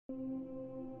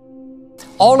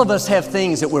All of us have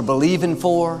things that we're believing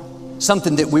for,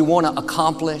 something that we want to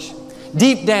accomplish.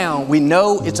 Deep down, we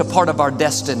know it's a part of our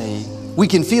destiny. We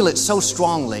can feel it so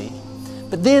strongly.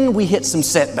 But then we hit some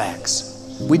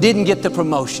setbacks. We didn't get the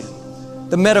promotion.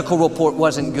 The medical report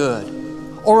wasn't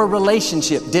good. Or a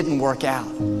relationship didn't work out.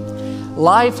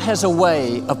 Life has a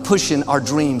way of pushing our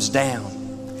dreams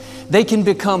down. They can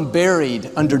become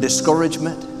buried under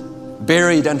discouragement,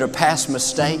 buried under past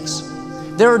mistakes.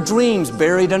 There are dreams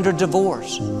buried under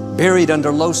divorce, buried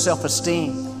under low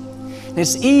self-esteem. And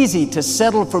it's easy to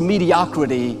settle for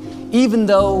mediocrity even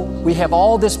though we have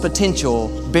all this potential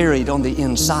buried on the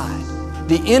inside.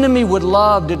 The enemy would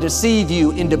love to deceive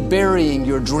you into burying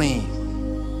your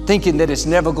dream, thinking that it's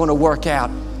never going to work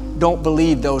out. Don't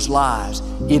believe those lies.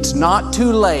 It's not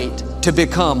too late to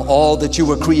become all that you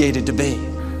were created to be.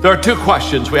 There are two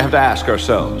questions we have to ask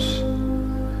ourselves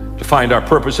to find our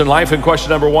purpose in life. And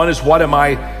question number one is, what am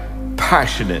I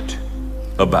passionate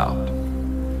about?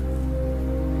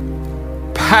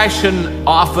 Passion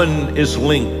often is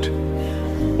linked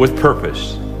with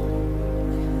purpose.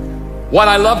 What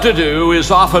I love to do is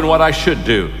often what I should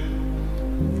do.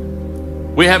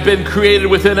 We have been created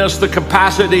within us the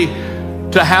capacity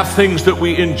to have things that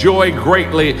we enjoy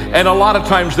greatly, and a lot of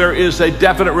times there is a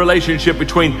definite relationship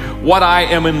between what I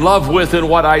am in love with and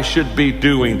what I should be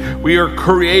doing. We are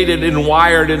created and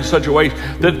wired in such a way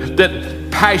that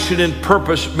passion and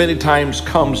purpose many times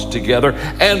comes together,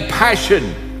 and passion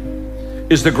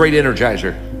is the great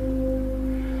energizer.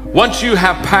 Once you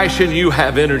have passion, you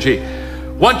have energy.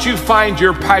 Once you find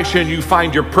your passion, you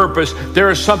find your purpose, there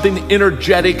is something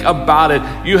energetic about it.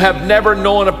 You have never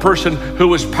known a person who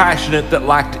was passionate that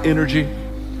lacked energy.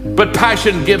 But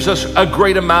passion gives us a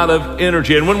great amount of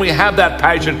energy. And when we have that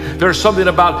passion, there's something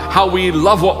about how we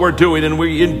love what we're doing and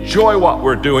we enjoy what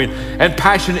we're doing. And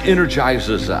passion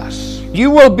energizes us.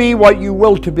 You will be what you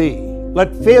will to be.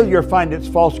 Let failure find its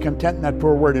false content in that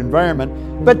poor word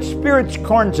environment, but spirit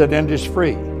scorns it and is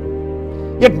free.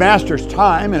 It masters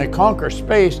time and it conquers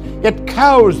space. It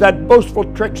cows that boastful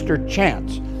trickster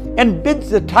chance and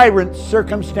bids the tyrant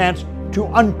circumstance to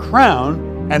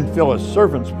uncrown and fill a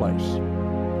servant's place.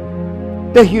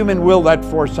 The human will, that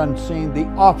force unseen, the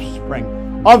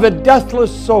offspring of a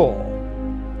deathless soul,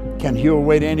 can hew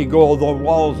away to any goal though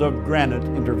walls of granite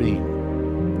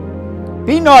intervene.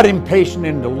 Be not impatient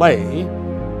in delay,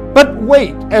 but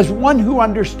wait as one who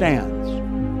understands.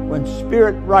 When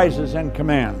spirit rises and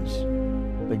commands,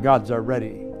 the gods are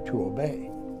ready to obey.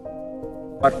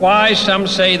 But why, some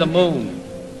say, the moon?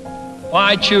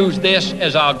 Why choose this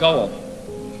as our goal?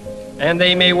 And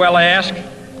they may well ask,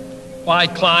 why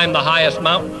climb the highest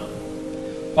mountain?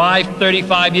 Why,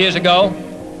 35 years ago,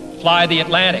 fly the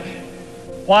Atlantic?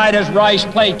 Why does Rice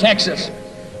play Texas?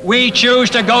 We choose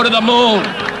to go to the moon.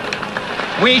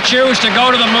 We choose to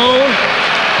go to the moon.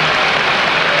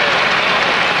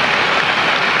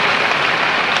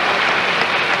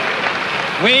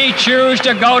 We choose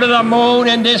to go to the moon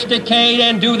in this decade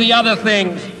and do the other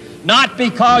things, not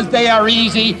because they are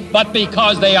easy, but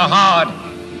because they are hard.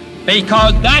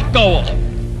 Because that goal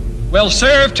will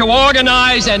serve to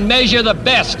organize and measure the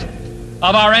best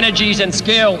of our energies and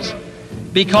skills.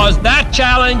 Because that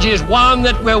challenge is one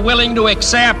that we're willing to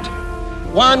accept,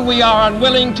 one we are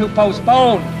unwilling to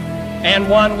postpone, and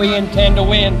one we intend to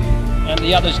win, and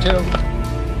the others too.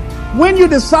 When you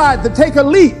decide to take a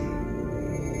leap,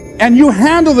 and you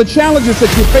handle the challenges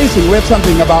that you're facing, we have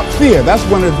something about fear. That's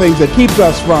one of the things that keeps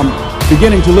us from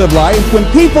beginning to live life. When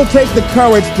people take the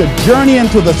courage to journey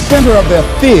into the center of their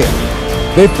fear,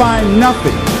 they find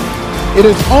nothing. It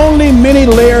is only many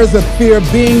layers of fear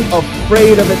being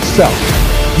afraid of itself.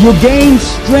 You gain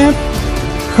strength,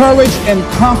 courage, and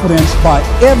confidence by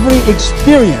every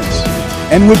experience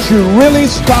in which you really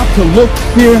stop to look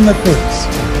fear in the face.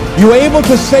 You're able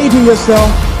to say to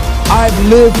yourself, I've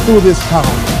lived through this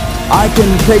time. I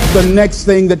can take the next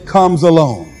thing that comes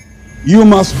along. You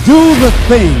must do the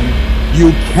thing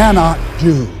you cannot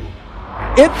do.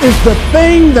 It is the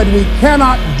thing that we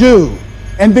cannot do.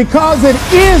 And because it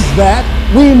is that,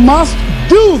 we must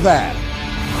do that.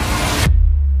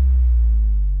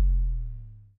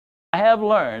 I have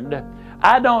learned,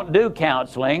 I don't do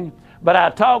counseling, but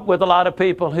I talk with a lot of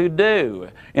people who do,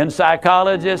 in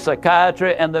psychology,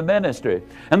 psychiatry, and the ministry.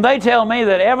 And they tell me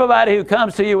that everybody who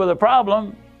comes to you with a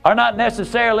problem are not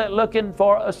necessarily looking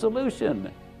for a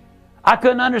solution. I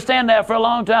couldn't understand that for a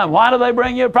long time. Why do they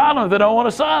bring you a problem if they don't want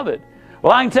to solve it?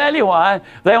 Well, I can tell you why.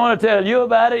 They want to tell you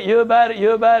about it, you about it,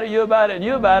 you about it, you about it, and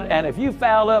you about it. And if you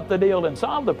foul up the deal and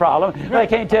solve the problem, they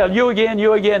can't tell you again,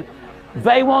 you again.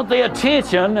 They want the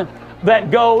attention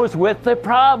that goes with the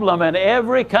problem. And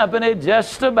every company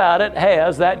just about it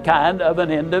has that kind of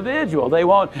an individual. They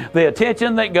want the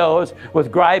attention that goes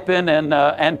with griping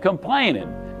and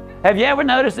complaining. Have you ever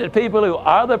noticed that people who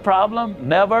are the problem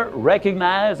never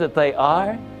recognize that they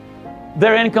are?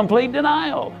 They're in complete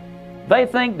denial. They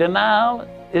think denial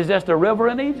is just a river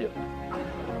in Egypt.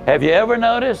 Have you ever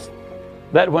noticed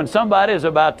that when somebody is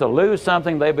about to lose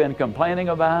something they've been complaining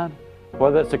about,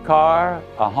 whether it's a car,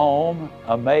 a home,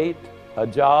 a mate, a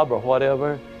job, or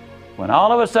whatever, when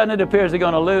all of a sudden it appears they're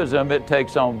going to lose them, it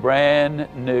takes on brand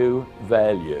new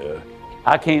value.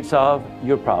 I can't solve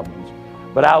your problems,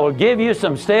 but I will give you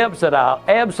some steps that I'll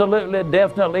absolutely,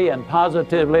 definitely, and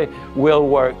positively will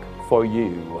work for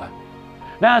you.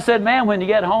 Now I said, man, when you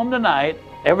get home tonight,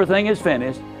 everything is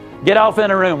finished. Get off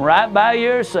in a room right by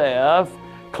yourself,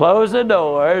 close the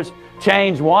doors,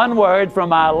 change one word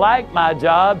from I like my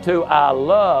job to I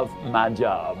love my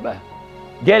job.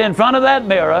 Get in front of that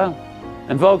mirror,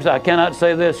 and folks, I cannot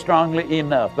say this strongly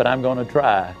enough, but I'm going to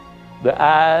try. The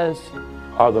eyes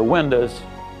are the windows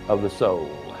of the soul.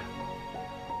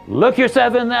 Look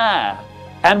yourself in the eye,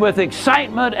 and with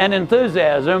excitement and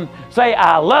enthusiasm, say,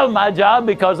 I love my job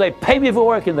because they pay me for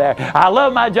working there. I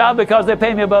love my job because they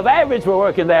pay me above average for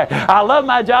working there. I love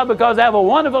my job because I have a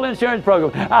wonderful insurance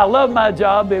program. I love my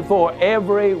job before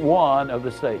every one of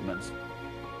the statements.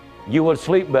 You will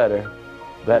sleep better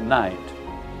that night.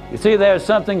 You see, there's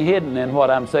something hidden in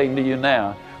what I'm saying to you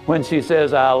now. When she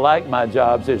says, I like my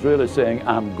job, she's really saying,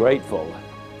 I'm grateful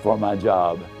for my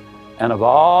job. And of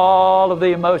all of the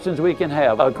emotions we can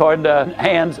have, according to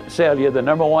Hans Selye, the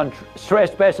 #1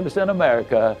 stress specialist in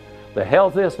America, the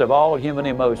healthiest of all human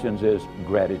emotions is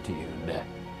gratitude.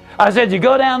 I said, you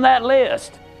go down that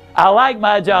list. I like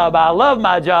my job, I love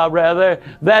my job rather.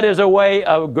 That is a way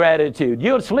of gratitude.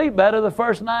 You'll sleep better the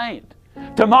first night.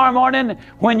 Tomorrow morning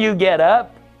when you get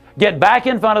up, get back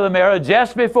in front of the mirror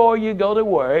just before you go to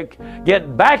work.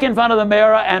 Get back in front of the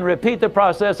mirror and repeat the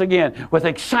process again with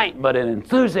excitement and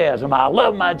enthusiasm. I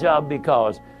love my job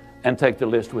because, and take the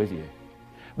list with you.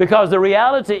 Because the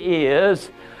reality is,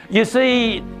 you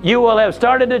see, you will have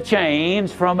started to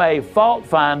change from a fault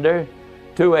finder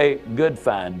to a good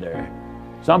finder.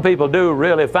 Some people do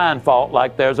really find fault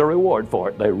like there's a reward for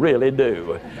it. They really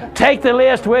do. Take the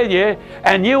list with you,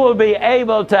 and you will be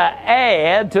able to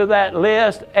add to that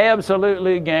list,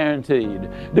 absolutely guaranteed.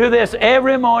 Do this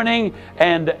every morning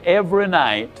and every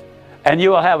night, and you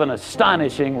will have an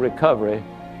astonishing recovery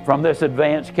from this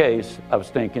advanced case of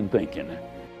stinking thinking.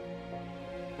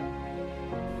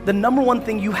 The #1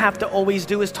 thing you have to always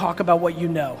do is talk about what you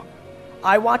know.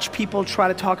 I watch people try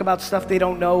to talk about stuff they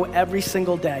don't know every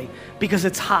single day because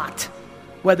it's hot.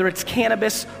 Whether it's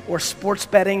cannabis or sports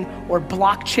betting or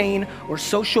blockchain or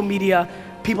social media,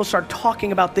 people start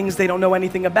talking about things they don't know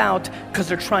anything about because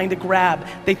they're trying to grab.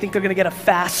 They think they're gonna get a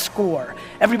fast score.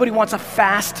 Everybody wants a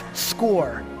fast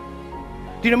score.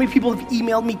 Do you know how many people have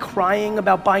emailed me crying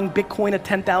about buying Bitcoin at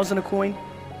 10,000 a coin?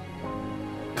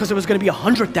 Because it was gonna be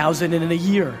 100,000 in a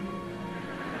year.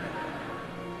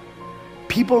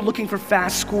 People are looking for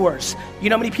fast scores. You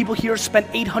know how many people here spent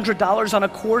 $800 on a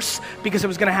course because it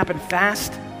was gonna happen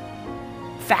fast?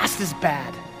 Fast is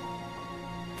bad.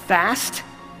 Fast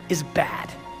is bad.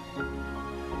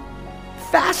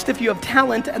 Fast if you have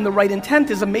talent and the right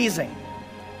intent is amazing.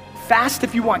 Fast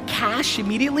if you want cash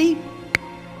immediately.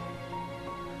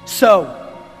 So,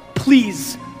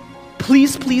 please,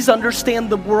 please, please understand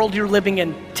the world you're living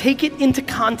in. Take it into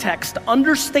context.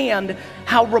 Understand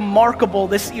how remarkable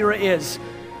this era is.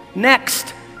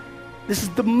 Next, this is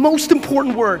the most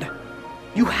important word.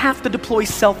 You have to deploy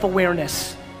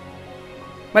self-awareness.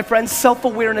 My friends,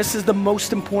 self-awareness is the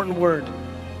most important word.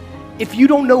 If you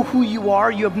don't know who you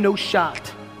are, you have no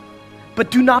shot.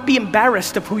 But do not be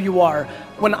embarrassed of who you are.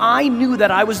 When I knew that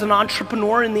I was an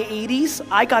entrepreneur in the 80s,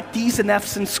 I got D's and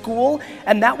F's in school,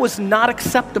 and that was not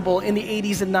acceptable in the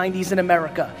 80s and 90s in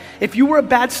America. If you were a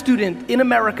bad student in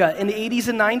America in the 80s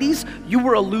and 90s, you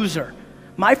were a loser.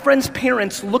 My friends'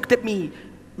 parents looked at me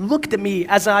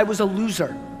as I was a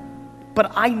loser.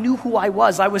 But I knew who I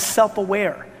was. I was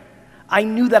self-aware. I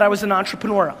knew that I was an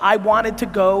entrepreneur. I wanted to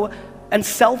go and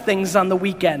sell things on the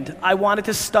weekend. I wanted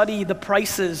to study the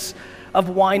prices of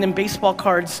wine and baseball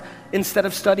cards instead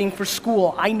of studying for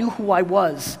school. I knew who I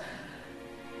was.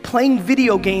 Playing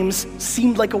video games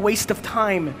seemed like a waste of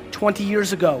time 20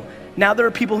 years ago. Now there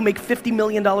are people who make $50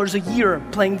 million a year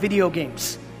playing video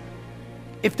games.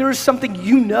 If there is something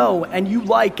you know and you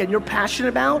like and you're passionate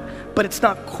about, but it's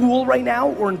not cool right now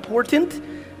or important,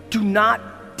 do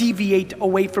not deviate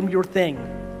away from your thing.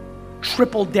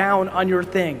 Triple down on your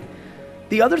thing.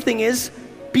 The other thing is,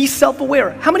 Be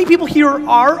self-aware. How many people here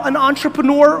are an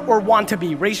entrepreneur or want to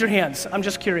be? Raise your hands. I'm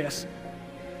just curious.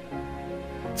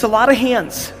 It's a lot of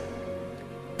hands.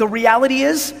 The reality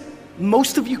is,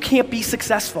 most of you can't be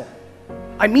successful.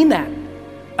 I mean that.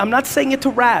 I'm not saying it to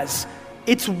razz.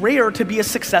 It's rare to be a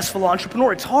successful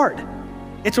entrepreneur. It's hard.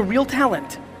 It's a real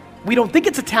talent. We don't think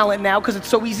it's a talent now because it's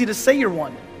so easy to say you're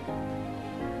one.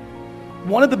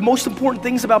 One of the most important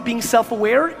things about being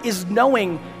self-aware is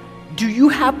knowing, do you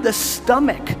have the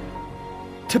stomach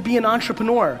to be an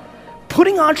entrepreneur?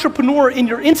 Putting entrepreneur in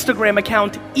your Instagram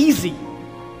account, easy.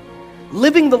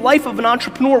 Living the life of an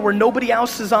entrepreneur where nobody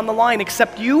else is on the line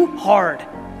except you, hard,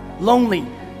 lonely,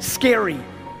 scary,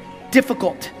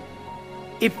 difficult.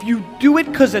 If you do it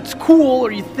because it's cool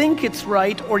or you think it's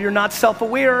right or you're not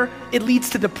self-aware, it leads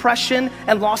to depression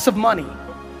and loss of money.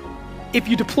 If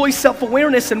you deploy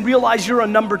self-awareness and realize you're a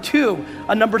number 2,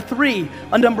 a number 3,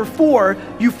 a number 4,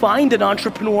 you find an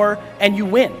entrepreneur and you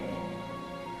win.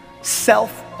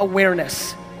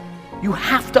 Self-awareness. You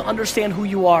have to understand who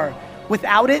you are.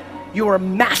 Without it, you are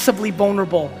massively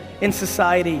vulnerable in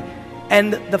society.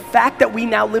 And the fact that we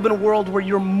now live in a world where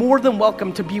you're more than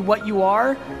welcome to be what you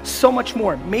are, so much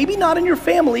more. Maybe not in your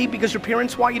family because your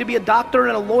parents want you to be a doctor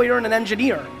and a lawyer and an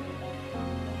engineer.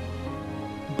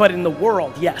 But in the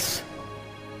world, yes.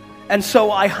 And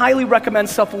so I highly recommend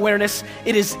self-awareness.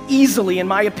 It is easily, in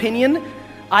my opinion,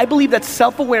 I believe that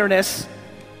self-awareness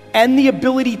and the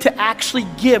ability to actually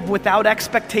give without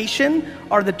expectation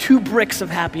are the 2 bricks of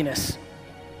happiness.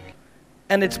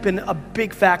 And it's been a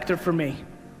big factor for me,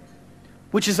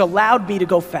 which has allowed me to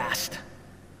go fast.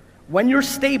 When you're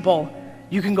stable,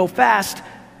 you can go fast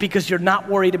because you're not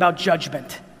worried about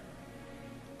judgment.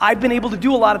 I've been able to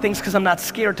do a lot of things because I'm not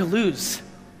scared to lose.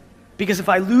 Because if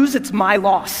I lose, it's my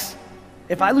loss.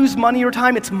 If I lose money or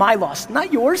time, it's my loss,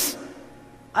 not yours.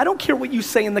 I don't care what you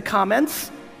say in the comments.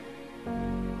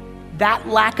 That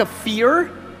lack of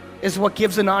fear is what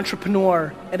gives an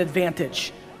entrepreneur an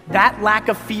advantage. That lack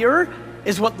of fear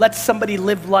is what lets somebody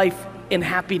live life in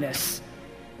happiness.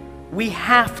 We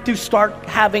have to start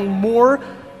having more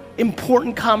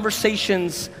important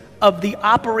conversations of the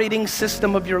operating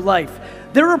system of your life.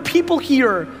 There are people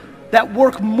here that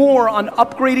work more on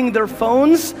upgrading their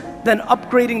phones than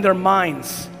upgrading their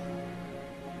minds.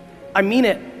 I mean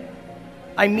it.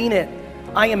 I mean it.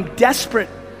 I am desperate.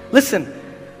 Listen,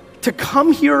 to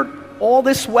come here all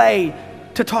this way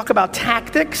to talk about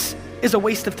tactics is a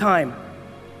waste of time.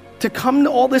 To come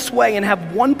all this way and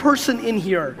have one person in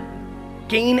here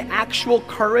gain actual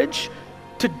courage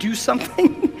to do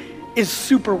something is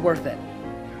super worth it.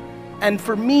 And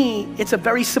for me, it's a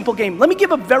very simple game. Let me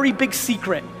give a very big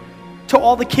secret to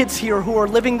all the kids here who are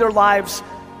living their lives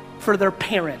for their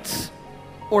parents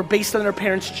or based on their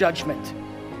parents' judgment.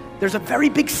 There's a very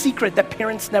big secret that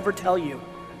parents never tell you.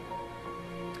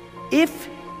 If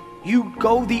you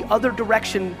go the other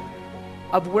direction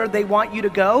of where they want you to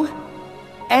go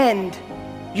and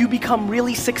you become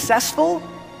really successful,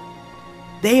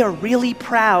 they are really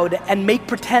proud and make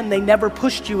pretend they never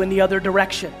pushed you in the other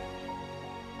direction.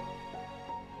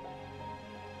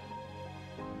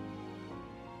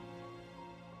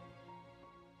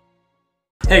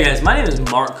 Hey guys, my name is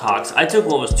Mark Cox. I took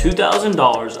what was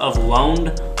 $2,000 of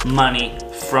loaned money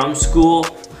from school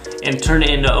and turned it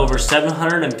into over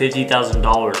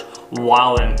 $750,000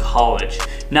 while in college.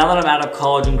 Now that I'm out of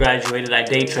college and graduated, I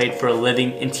day trade for a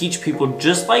living and teach people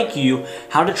just like you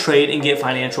how to trade and get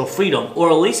financial freedom, or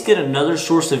at least get another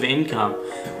source of income.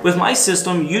 With my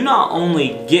system, you not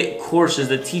only get courses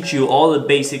that teach you all the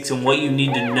basics and what you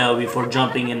need to know before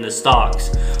jumping into stocks,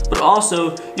 but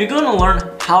also you're going to learn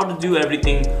how to do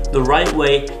everything the right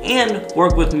way and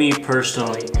work with me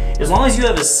personally. As long as you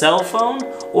have a cell phone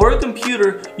or a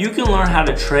computer, you can learn how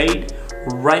to trade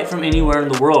right from anywhere in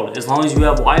the world, as long as you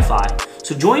have Wi-Fi.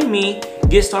 So join me,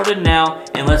 get started now,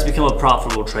 and let's become a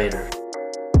profitable trader.